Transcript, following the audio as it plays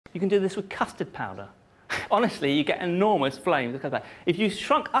You can do this with custard powder. Honestly, you get enormous flames. If you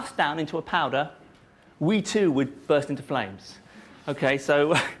shrunk us down into a powder, we too would burst into flames. Okay,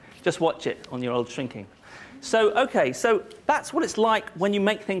 so just watch it on your old shrinking. So, okay, so that's what it's like when you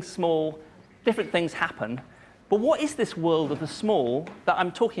make things small. Different things happen. But what is this world of the small that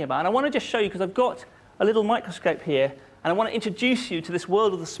I'm talking about? And I want to just show you, because I've got a little microscope here, and I want to introduce you to this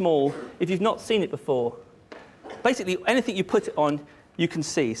world of the small if you've not seen it before. Basically, anything you put it on, you can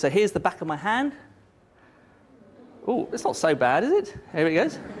see. So here's the back of my hand. Oh, it's not so bad, is it? Here it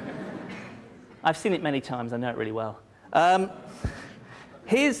goes. I've seen it many times. I know it really well.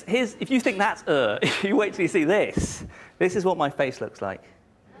 If you think that's if you wait till you see this, this is what my face looks like.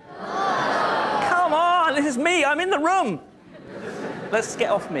 Come on, this is me. I'm in the room. Let's get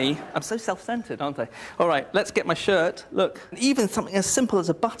off me. I'm so self-centered, aren't I? All right, let's get my shirt. Look, even something as simple as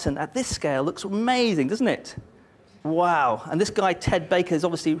a button at this scale looks amazing, doesn't it? Wow. And this guy, Ted Baker, has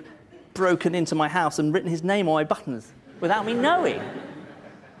obviously broken into my house and written his name on my buttons without me knowing.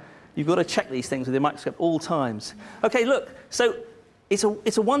 You've got to check these things with your microscope all times. Okay, look, so it's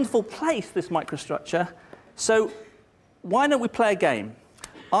a wonderful place, this microstructure. So why don't we play a game?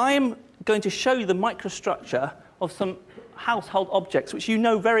 I'm going to show you the microstructure of some household objects, which you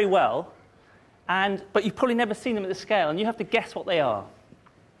know very well, but you've probably never seen them at this scale, and you have to guess what they are.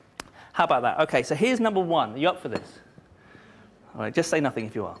 How about that? Okay, so here's number one. Are you up for this? All right, just say nothing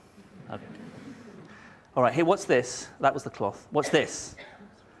if you are. Okay. All right, here, what's this? That was the cloth. What's this?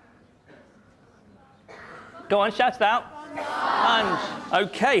 Go on, shout it out. Sponge.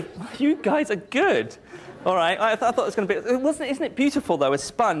 Okay, you guys are good. All right, I thought it was going to be... Isn't it beautiful, though, a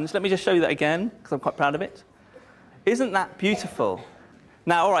sponge? Let me just show you that again, because I'm quite proud of it. Isn't that beautiful?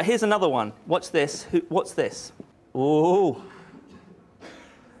 Now, all right, here's another one. What's this? What's this? Ooh.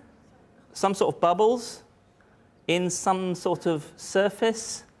 Some sort of bubbles in some sort of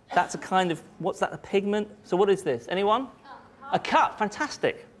surface. That's a kind of... What's that, a pigment? So what is this? Anyone? A cup.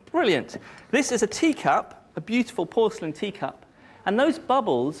 Fantastic. Brilliant. This is a teacup, a beautiful porcelain teacup. And those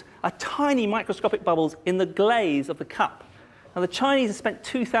bubbles are tiny microscopic bubbles in the glaze of the cup. Now, the Chinese have spent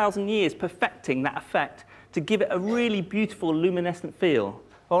 2,000 years perfecting that effect to give it a really beautiful luminescent feel.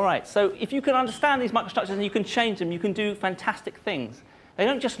 All right, so if you can understand these microstructures and you can change them, you can do fantastic things. They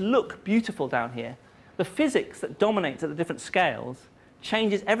don't just look beautiful down here. The physics that dominates at the different scales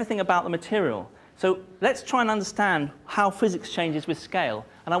changes everything about the material. So let's try and understand how physics changes with scale.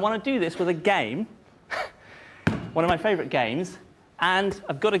 And I want to do this with a game, one of my favorite games. And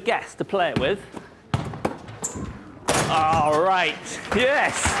I've got a guest to play it with. All right.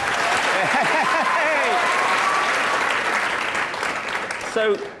 Yes.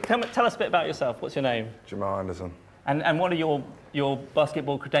 So tell us a bit about yourself. What's your name? Jamal Anderson. And what are your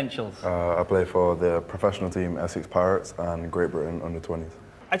basketball credentials? I play for the professional team Essex Pirates and Great Britain under-20s.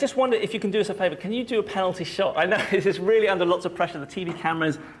 I just wonder if you can do us a favour. Can you do a penalty shot? I know this is really under lots of pressure. The TV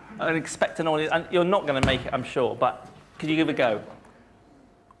cameras are expecting all this, and you're not going to make it, I'm sure. But could you give it a go?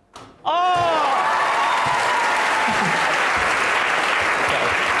 Oh!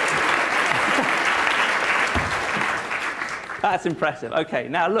 That's impressive. OK,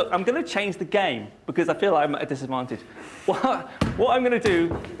 now look, I'm going to change the game because I feel I'm at a disadvantage. What I'm going to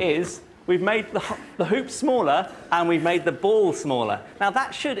do is we've made the hoop smaller and we've made the ball smaller. Now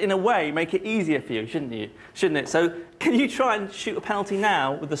that should, in a way, make it easier for you, shouldn't it? So can you try and shoot a penalty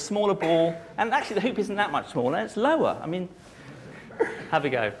now with the smaller ball? And actually, the hoop isn't that much smaller. It's lower. I mean, have a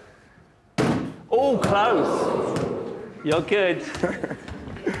go. Oh, close. You're good.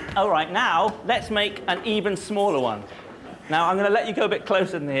 All right, now let's make an even smaller one. Now, I'm going to let you go a bit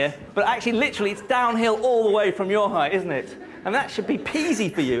closer than here, but actually, literally, it's downhill all the way from your height, isn't it? And that should be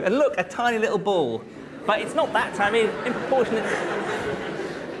peasy for you. And look, a tiny little ball. But it's not that tiny, in proportion.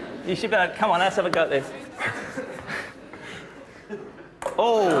 You should be like, come on, let's have a go at this.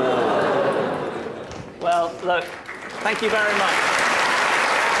 Oh. Well, look, thank you very much.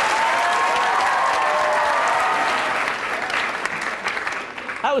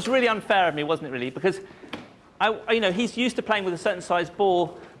 That was really unfair of me, wasn't it, really? Because he's used to playing with a certain size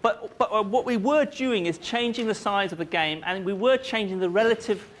ball, but what we were doing is changing the size of the game, and we were changing the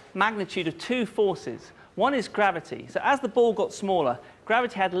relative magnitude of two forces. One is gravity. So as the ball got smaller,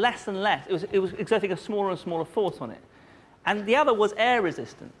 gravity had less and less. It was exerting a smaller and smaller force on it. And the other was air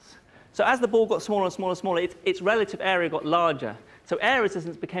resistance. So as the ball got smaller and smaller and smaller, its relative area got larger. So air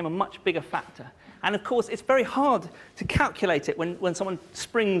resistance became a much bigger factor. And of course, it's very hard to calculate it when someone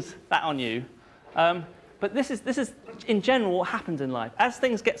springs that on you. But this is, in general, what happens in life. As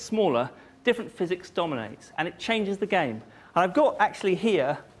things get smaller, different physics dominates, and it changes the game. And I've got, actually,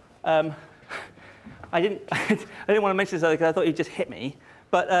 here, I didn't want to mention this earlier because I thought you'd just hit me,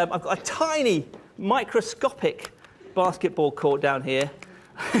 But I've got a tiny, microscopic basketball court down here.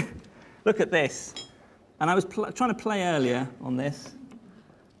 Look at this. And I was trying to play earlier on this.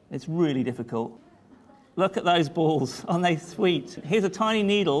 It's really difficult. Look at those balls. Aren't they sweet? Here's a tiny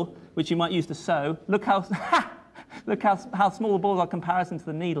needle, which you might use to sew. Look how small the balls are in comparison to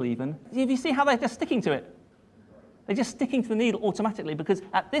the needle even. If you see how they're just sticking to it. They're just sticking to the needle automatically because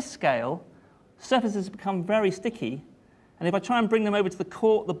at this scale, surfaces become very sticky. And if I try and bring them over to the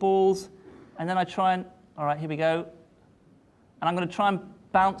court, the balls, and then I try and, all right, here we go. And I'm going to try and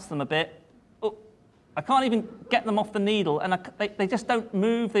bounce them a bit. Oh, I can't even get them off the needle, and they just don't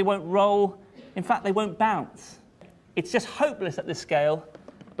move, they won't roll. In fact, they won't bounce. It's just hopeless at this scale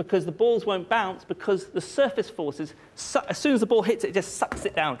because the balls won't bounce because the surface forces, as soon as the ball hits it, it just sucks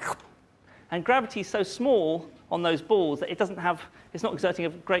it down. And gravity is so small on those balls that it's not exerting a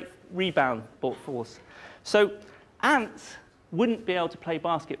great rebound force. So ants wouldn't be able to play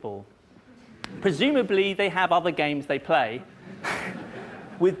basketball. Presumably, they have other games they play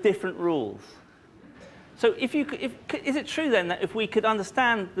with different rules. So is it true then that if we could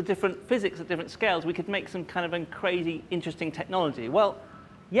understand the different physics at different scales, we could make some kind of crazy, interesting technology? Well,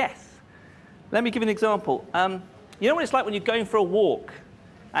 yes. Let me give you an example. You know what it's like when you're going for a walk,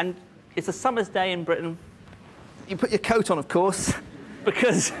 and it's a summer's day in Britain. You put your coat on, of course,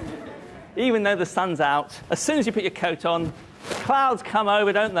 because even though the sun's out, as soon as you put your coat on, the clouds come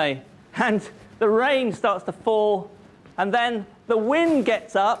over, don't they? And the rain starts to fall, and then the wind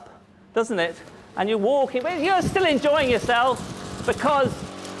gets up, doesn't it? And you're walking, but you're still enjoying yourself because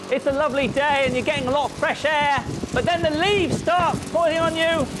it's a lovely day and you're getting a lot of fresh air, but then the leaves start falling on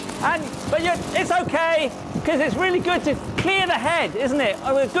you, but it's okay, because it's really good to clear the head, isn't it?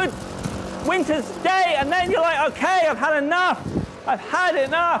 On a good winter's day, and then you're like, okay, I've had enough. I've had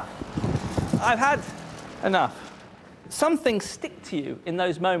enough. I've had enough. Some things stick to you in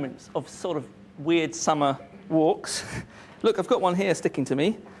those moments of sort of weird summer walks. Look, I've got one here sticking to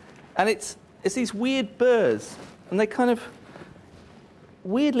me, and it's these weird burrs, and they kind of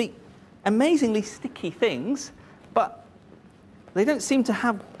weirdly, amazingly sticky things, but they don't seem to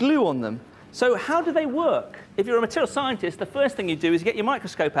have glue on them. So how do they work? If you're a material scientist, the first thing you do is you get your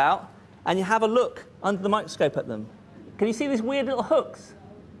microscope out, and you have a look under the microscope at them. Can you see these weird little hooks?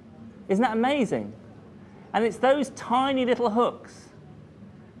 Isn't that amazing? And it's those tiny little hooks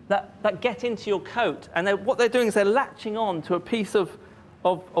that get into your coat. And what they're doing is they're latching on to a piece of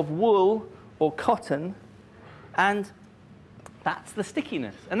wool or cotton, and that's the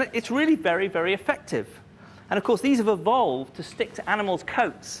stickiness. And it's really very, very effective. And of course, these have evolved to stick to animals'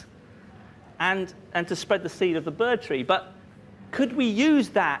 coats and to spread the seed of the bird tree. But could we use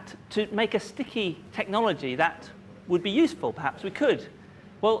that to make a sticky technology that would be useful? Perhaps we could.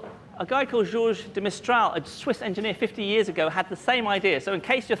 Well, a guy called Georges de Mistral, a Swiss engineer 50 years ago, had the same idea. So in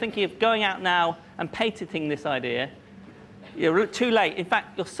case you're thinking of going out now and patenting this idea, you're too late. In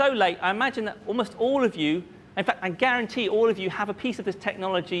fact, you're so late, I imagine that almost all of you, in fact, I guarantee all of you have a piece of this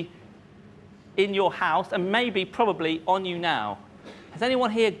technology in your house and maybe, probably, on you now. Has anyone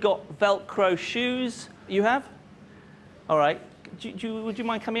here got Velcro shoes? You have? All right. Would you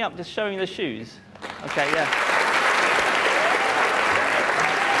mind coming up, just showing the shoes? OK, yeah.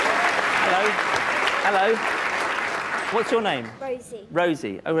 Hello. What's your name? Rosie.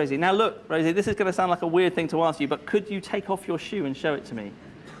 Rosie. Oh, Rosie. Now, look, Rosie, this is going to sound like a weird thing to ask you, but could you take off your shoe and show it to me?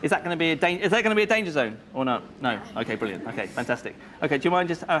 Is that going to be a danger zone or no? No. OK, brilliant. OK, fantastic. OK, do you mind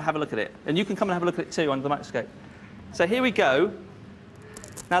just have a look at it? And you can come and have a look at it too under the microscope. So here we go.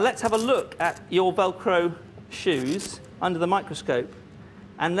 Now let's have a look at your Velcro shoes under the microscope,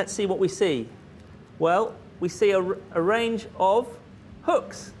 and let's see what we see. Well, we see a range of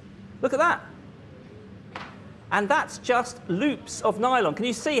hooks. Look at that. And that's just loops of nylon. Can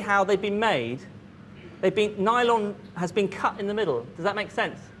you see how they've been made? Nylon has been cut in the middle. Does that make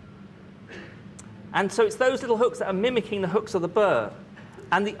sense? And so it's those little hooks that are mimicking the hooks of the burr.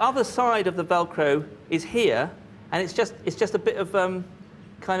 And the other side of the Velcro is here, and it's just a bit of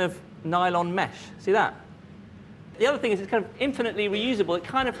kind of nylon mesh. See that? The other thing is it's kind of infinitely reusable.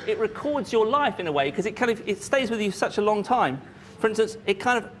 It records your life in a way because it stays with you such a long time. For instance,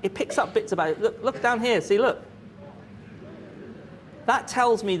 it picks up bits about it. Look down here. See, look. That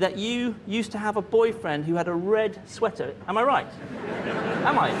tells me that you used to have a boyfriend who had a red sweater. Am I right?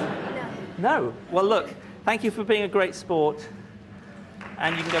 Am I? No. No. Well, look. Thank you for being a great sport.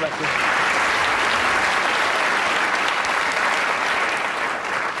 And you can go back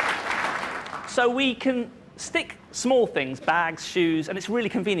to... So we can stick small things, bags, shoes, and it's really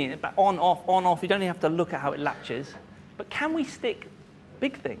convenient. On, off. You don't even have to look at how it latches. But can we stick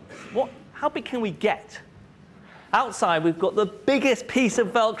big things? How big can we get? Outside, we've got the biggest piece of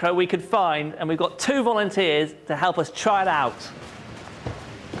Velcro we could find, and we've got 2 volunteers to help us try it out.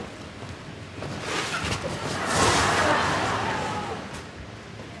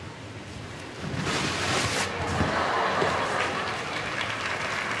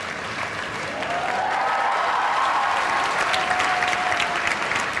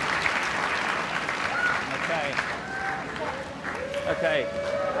 Okay,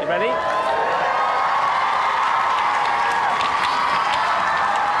 you ready?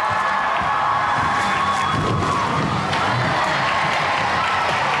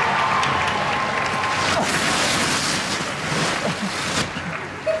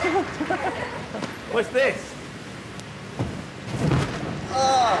 What's this?